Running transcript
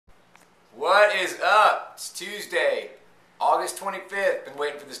What is up? It's Tuesday, August 25th. Been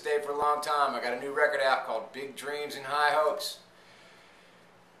waiting for this day for a long time. I got a new record out called Big Dreams and High Hopes.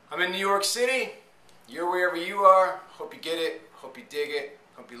 I'm in New York City. You're wherever you are. Hope you get it. Hope you dig it.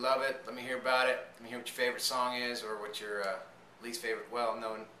 Hope you love it. Let me hear about it. Let me hear what your favorite song is or what your least favorite. Well, no,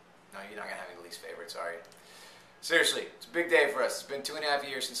 you're not going to have any least favorites, are you? Seriously, it's a big day for us. It's been 2.5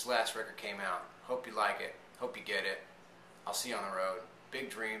 years since the last record came out. Hope you like it. Hope you get it. I'll see you on the road. Big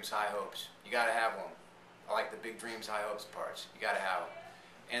dreams, high hopes. You gotta have them. I like the big dreams, high hopes parts. You gotta have them.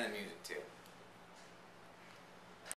 And the music too.